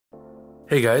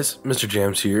Hey guys, Mr.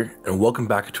 Jams here, and welcome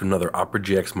back to another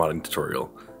Opera.gx modding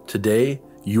tutorial. Today,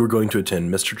 you are going to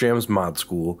attend Mr. Jams Mod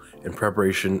School in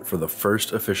preparation for the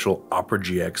first official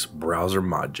Opera.gx browser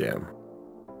mod jam.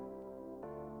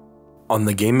 On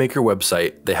the GameMaker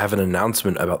website, they have an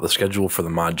announcement about the schedule for the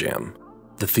mod jam.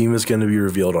 The theme is going to be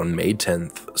revealed on May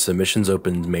 10th, submissions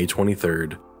opened May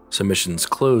 23rd, submissions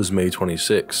close May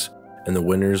 26th, and the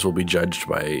winners will be judged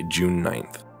by June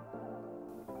 9th.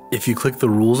 If you click the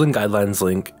Rules and Guidelines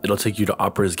link, it'll take you to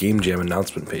Opera's Game Jam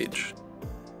announcement page.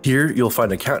 Here, you'll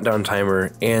find a countdown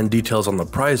timer and details on the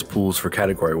prize pools for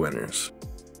category winners.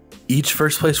 Each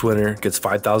first place winner gets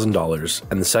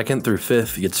 $5,000, and the second through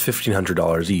fifth gets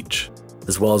 $1,500 each,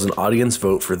 as well as an audience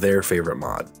vote for their favorite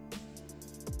mod.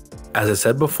 As I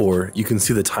said before, you can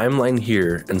see the timeline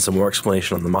here and some more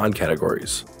explanation on the mod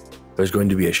categories. There's going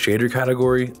to be a shader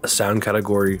category, a sound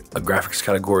category, a graphics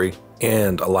category,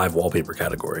 and a live wallpaper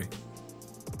category.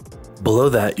 Below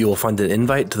that, you will find an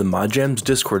invite to the Mod Jam's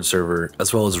Discord server,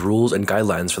 as well as rules and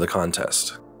guidelines for the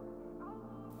contest.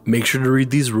 Make sure to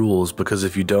read these rules because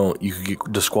if you don't, you could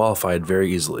get disqualified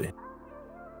very easily.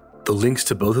 The links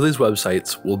to both of these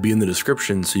websites will be in the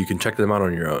description so you can check them out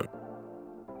on your own.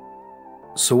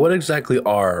 So what exactly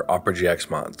are Opera.gx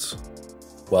mods?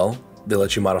 Well, they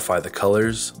let you modify the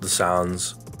colors, the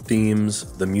sounds,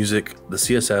 themes, the music, the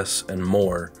CSS, and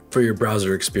more for your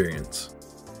browser experience.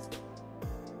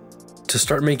 To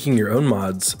start making your own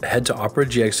mods, head to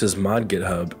Opera.gx's mod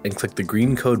GitHub and click the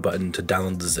green code button to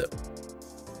download the zip.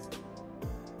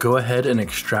 Go ahead and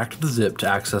extract the zip to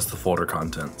access the folder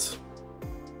contents.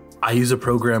 I use a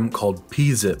program called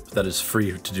pzip that is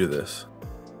free to do this.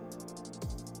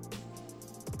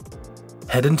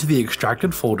 Head into the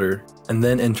extracted folder and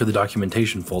then enter the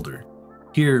documentation folder.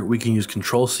 Here we can use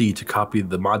Ctrl+C to copy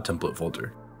the mod template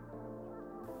folder.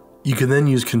 You can then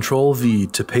use Ctrl+V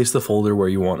to paste the folder where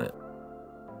you want it.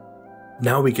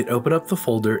 Now we can open up the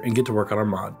folder and get to work on our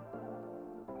mod.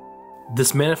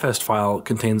 This manifest file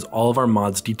contains all of our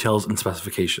mod's details and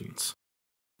specifications.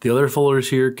 The other folders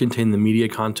here contain the media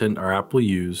content our app will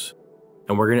use,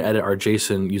 and we're going to edit our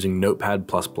JSON using Notepad++,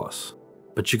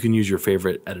 but you can use your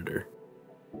favorite editor.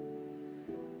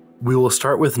 We will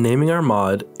start with naming our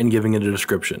mod and giving it a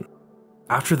description.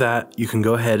 After that, you can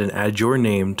go ahead and add your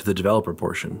name to the developer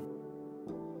portion.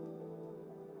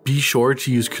 Be sure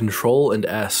to use Ctrl and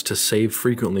S to save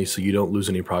frequently so you don't lose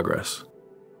any progress.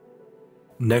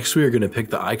 Next, we are going to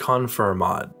pick the icon for our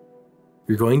mod.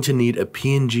 You're going to need a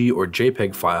PNG or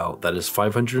JPEG file that is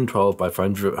 512 by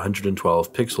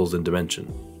 512 pixels in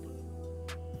dimension.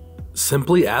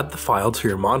 Simply add the file to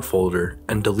your mod folder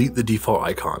and delete the default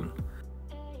icon.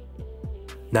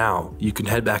 Now, you can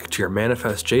head back to your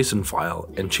manifest JSON file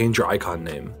and change your icon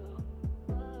name.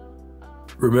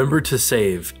 Remember to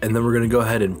save, and then we're going to go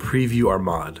ahead and preview our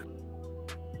mod.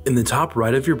 In the top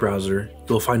right of your browser,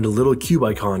 you'll find a little cube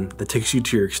icon that takes you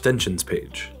to your extensions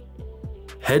page.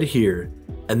 Head here,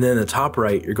 and then in the top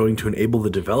right, you're going to enable the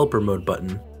developer mode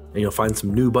button, and you'll find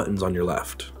some new buttons on your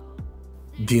left.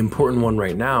 The important one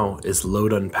right now is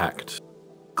load unpacked.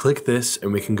 Click this,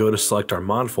 and we can go to select our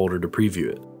mod folder to preview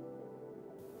it.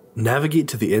 Navigate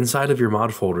to the inside of your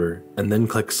mod folder and then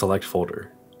click Select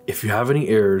Folder. If you have any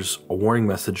errors, a warning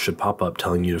message should pop up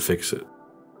telling you to fix it.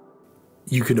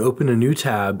 You can open a new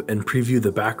tab and preview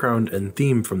the background and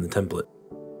theme from the template.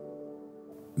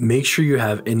 Make sure you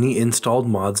have any installed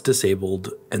mods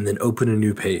disabled and then open a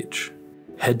new page.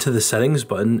 Head to the Settings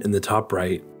button in the top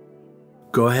right,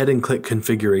 go ahead and click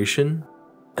Configuration,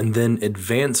 and then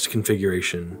Advanced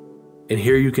Configuration, and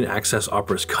here you can access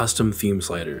Opera's custom theme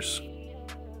sliders.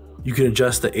 You can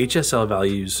adjust the HSL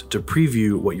values to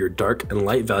preview what your dark and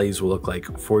light values will look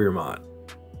like for your mod.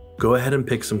 Go ahead and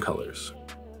pick some colors.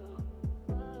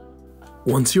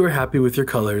 Once you are happy with your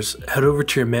colors, head over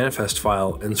to your manifest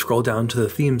file and scroll down to the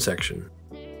theme section.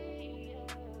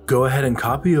 Go ahead and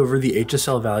copy over the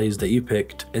HSL values that you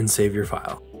picked and save your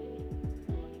file.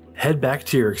 Head back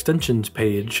to your extensions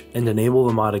page and enable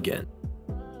the mod again.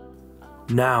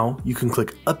 Now you can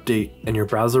click Update and your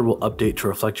browser will update to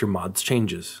reflect your mod's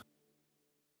changes.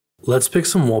 Let's pick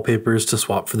some wallpapers to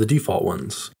swap for the default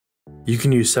ones. You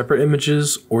can use separate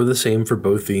images or the same for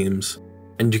both themes,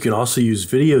 and you can also use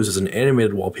videos as an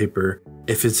animated wallpaper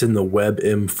if it's in the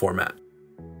WebM format.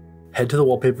 Head to the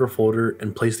wallpaper folder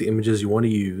and place the images you want to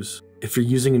use. If you're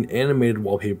using an animated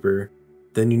wallpaper,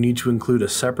 then you need to include a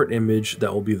separate image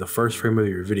that will be the first frame of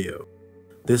your video.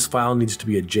 This file needs to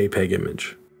be a JPEG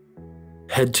image.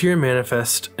 Head to your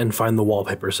manifest and find the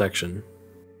wallpaper section.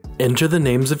 Enter the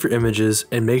names of your images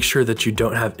and make sure that you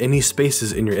don't have any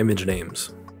spaces in your image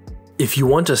names. If you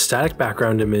want a static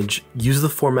background image, use the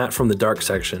format from the dark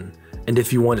section, and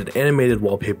if you want an animated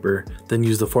wallpaper, then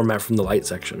use the format from the light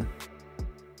section.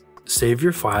 Save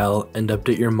your file and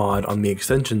update your mod on the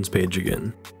extensions page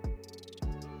again.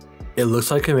 It looks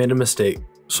like I made a mistake,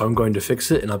 so I'm going to fix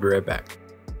it and I'll be right back.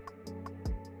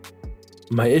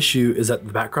 My issue is that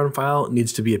the background file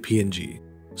needs to be a PNG,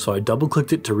 so I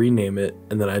double-clicked it to rename it,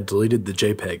 and then I deleted the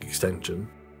JPEG extension.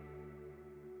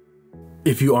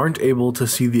 If you aren't able to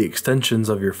see the extensions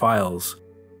of your files,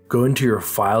 go into your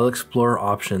File Explorer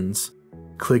options,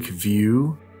 click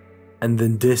View, and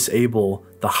then disable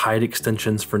the Hide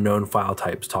Extensions for Known File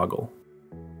Types toggle.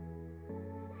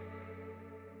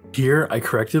 Here I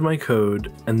corrected my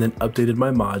code and then updated my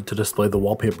mod to display the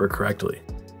wallpaper correctly.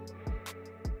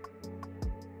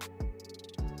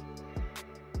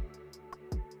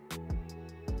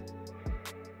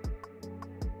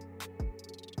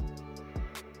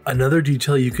 Another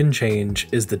detail you can change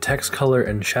is the text color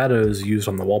and shadows used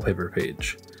on the wallpaper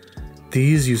page.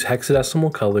 These use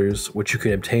hexadecimal colors, which you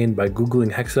can obtain by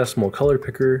Googling hexadecimal color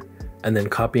picker and then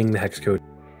copying the hex code.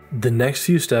 The next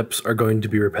few steps are going to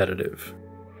be repetitive.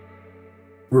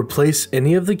 Replace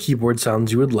any of the keyboard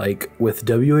sounds you would like with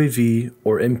WAV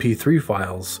or MP3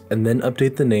 files and then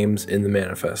update the names in the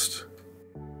manifest.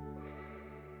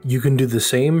 You can do the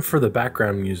same for the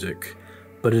background music,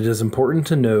 but it is important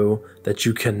to know that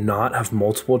you cannot have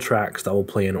multiple tracks that will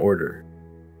play in order.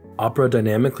 Opera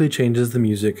dynamically changes the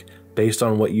music based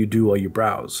on what you do while you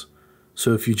browse,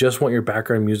 so if you just want your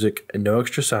background music and no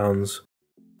extra sounds,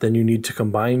 then you need to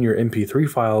combine your MP3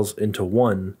 files into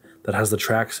one that has the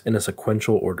tracks in a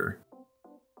sequential order.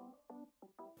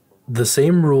 The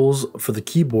same rules for the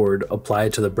keyboard apply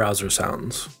to the browser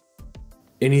sounds.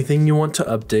 Anything you want to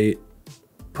update,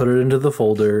 put it into the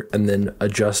folder, and then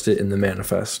adjust it in the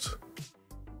manifest.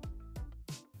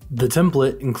 The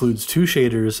template includes two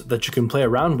shaders that you can play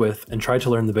around with and try to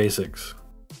learn the basics.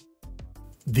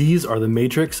 These are the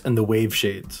matrix and the wave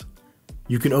shades.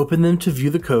 You can open them to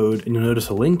view the code, and you'll notice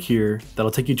a link here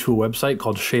that'll take you to a website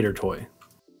called Shader Toy.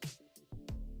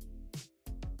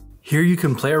 Here you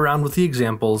can play around with the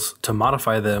examples to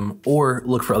modify them or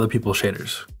look for other people's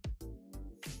shaders.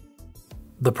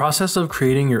 The process of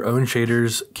creating your own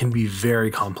shaders can be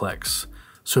very complex,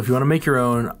 so if you want to make your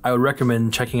own, I would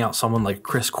recommend checking out someone like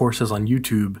Chris Courses on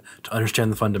YouTube to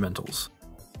understand the fundamentals.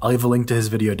 I'll leave a link to his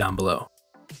video down below.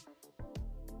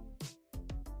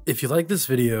 If you like this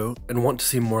video and want to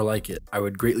see more like it, I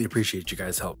would greatly appreciate you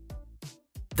guys' help.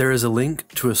 There is a link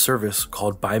to a service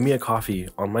called Buy Me a Coffee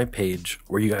on my page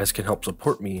where you guys can help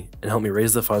support me and help me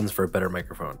raise the funds for a better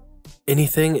microphone.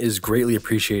 Anything is greatly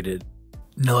appreciated.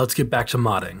 Now let's get back to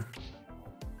modding.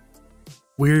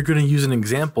 We're going to use an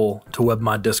example to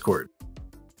webmod Discord.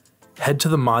 Head to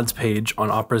the mods page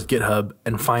on Opera's GitHub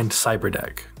and find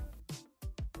Cyberdeck.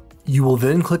 You will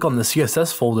then click on the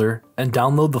CSS folder and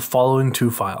download the following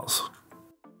two files.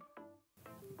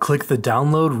 Click the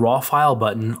Download Raw File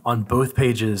button on both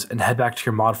pages and head back to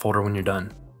your mod folder when you're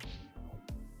done.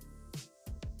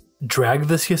 Drag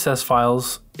the CSS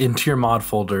files into your mod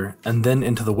folder and then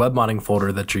into the web modding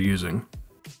folder that you're using.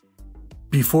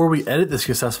 Before we edit the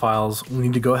CSS files, we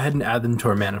need to go ahead and add them to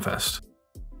our manifest.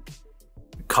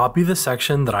 Copy the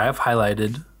section that I have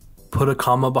highlighted, put a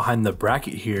comma behind the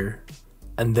bracket here,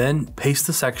 and then paste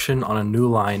the section on a new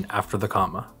line after the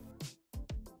comma.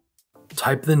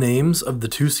 Type the names of the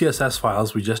two CSS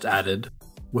files we just added,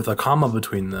 with a comma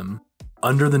between them,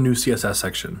 under the new CSS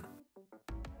section.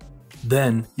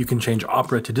 Then you can change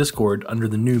Opera to Discord under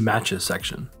the new Matches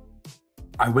section.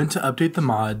 I went to update the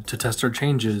mod to test our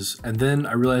changes, and then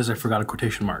I realized I forgot a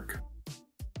quotation mark.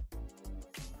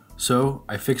 So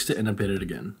I fixed it and updated it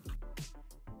again.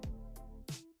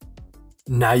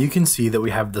 Now you can see that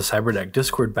we have the Cyberdeck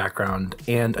Discord background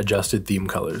and adjusted theme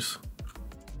colors.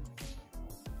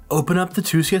 Open up the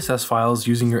two CSS files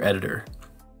using your editor.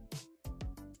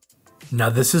 Now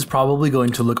this is probably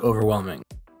going to look overwhelming,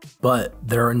 but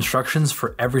there are instructions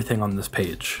for everything on this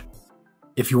page.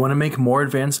 If you want to make more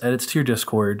advanced edits to your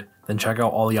Discord, then check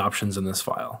out all the options in this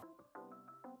file.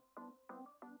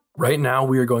 Right now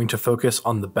we are going to focus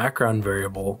on the background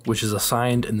variable, which is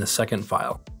assigned in the second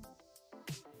file.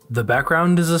 The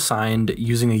background is assigned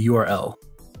using a URL,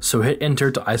 so hit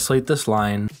enter to isolate this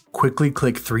line, quickly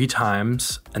click 3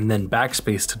 times, and then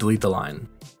backspace to delete the line.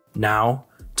 Now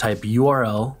type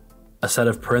URL, a set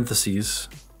of parentheses,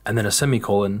 and then a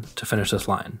semicolon to finish this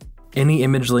line. Any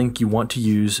image link you want to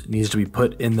use needs to be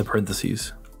put in the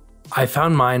parentheses. I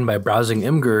found mine by browsing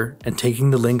Imgur and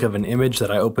taking the link of an image that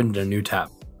I opened in a new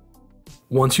tab.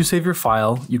 Once you save your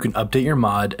file, you can update your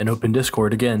mod and open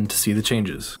Discord again to see the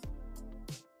changes.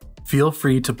 Feel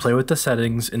free to play with the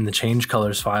settings in the Change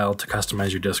Colors file to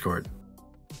customize your Discord.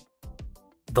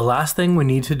 The last thing we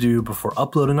need to do before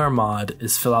uploading our mod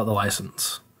is fill out the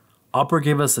license. Opera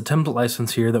gave us the template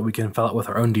license here that we can fill out with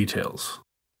our own details.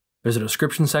 There's a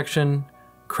description section,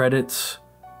 credits,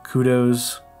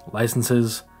 kudos,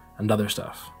 licenses, and other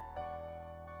stuff.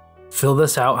 Fill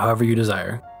this out however you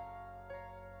desire.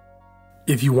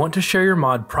 If you want to share your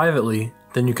mod privately,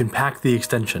 then you can pack the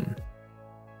extension.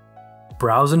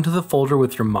 Browse into the folder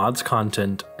with your mod's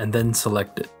content and then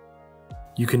select it.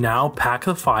 You can now pack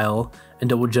the file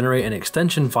and it will generate an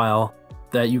extension file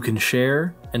that you can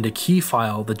share and a key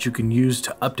file that you can use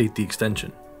to update the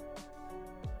extension.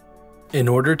 In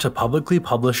order to publicly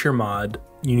publish your mod,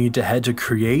 you need to head to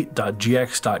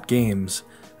create.gx.games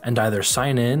and either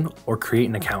sign in or create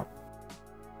an account.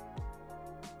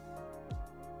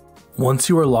 Once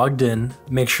you are logged in,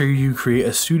 make sure you create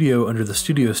a studio under the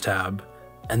Studios tab,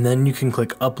 and then you can click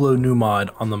Upload New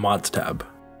Mod on the Mods tab.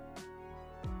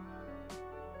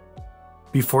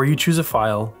 Before you choose a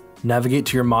file, navigate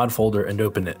to your mod folder and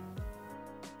open it.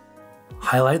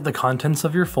 Highlight the contents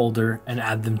of your folder and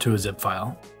add them to a zip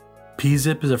file.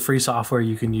 pzip is a free software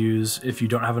you can use if you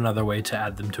don't have another way to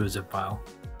add them to a zip file.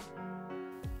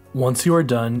 Once you are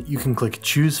done, you can click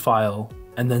Choose File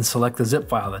and then select the zip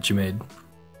file that you made.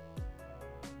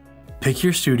 Pick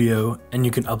your studio and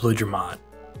you can upload your mod.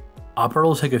 Opera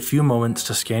will take a few moments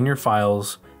to scan your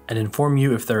files and inform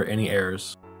you if there are any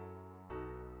errors.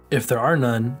 If there are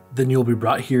none, then you'll be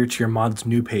brought here to your mod's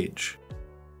new page.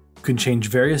 You can change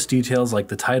various details like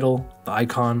the title, the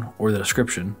icon, or the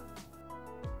description.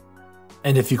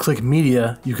 And if you click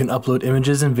Media, you can upload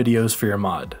images and videos for your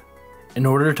mod. In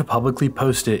order to publicly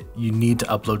post it, you need to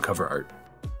upload cover art.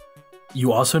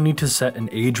 You also need to set an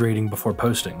age rating before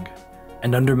posting.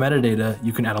 And under metadata,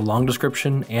 you can add a long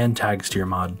description and tags to your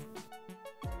mod.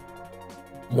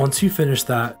 Once you finish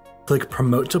that, click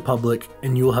Promote to Public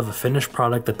and you will have a finished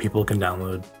product that people can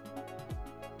download.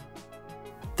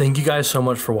 Thank you guys so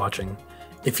much for watching.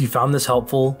 If you found this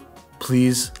helpful,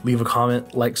 please leave a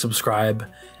comment, like, subscribe.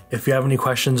 If you have any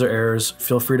questions or errors,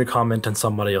 feel free to comment and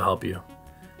somebody will help you.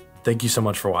 Thank you so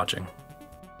much for watching.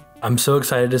 I'm so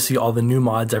excited to see all the new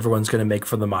mods everyone's going to make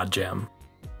for the Mod Jam.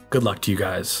 Good luck to you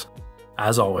guys.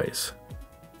 As always,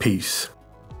 peace.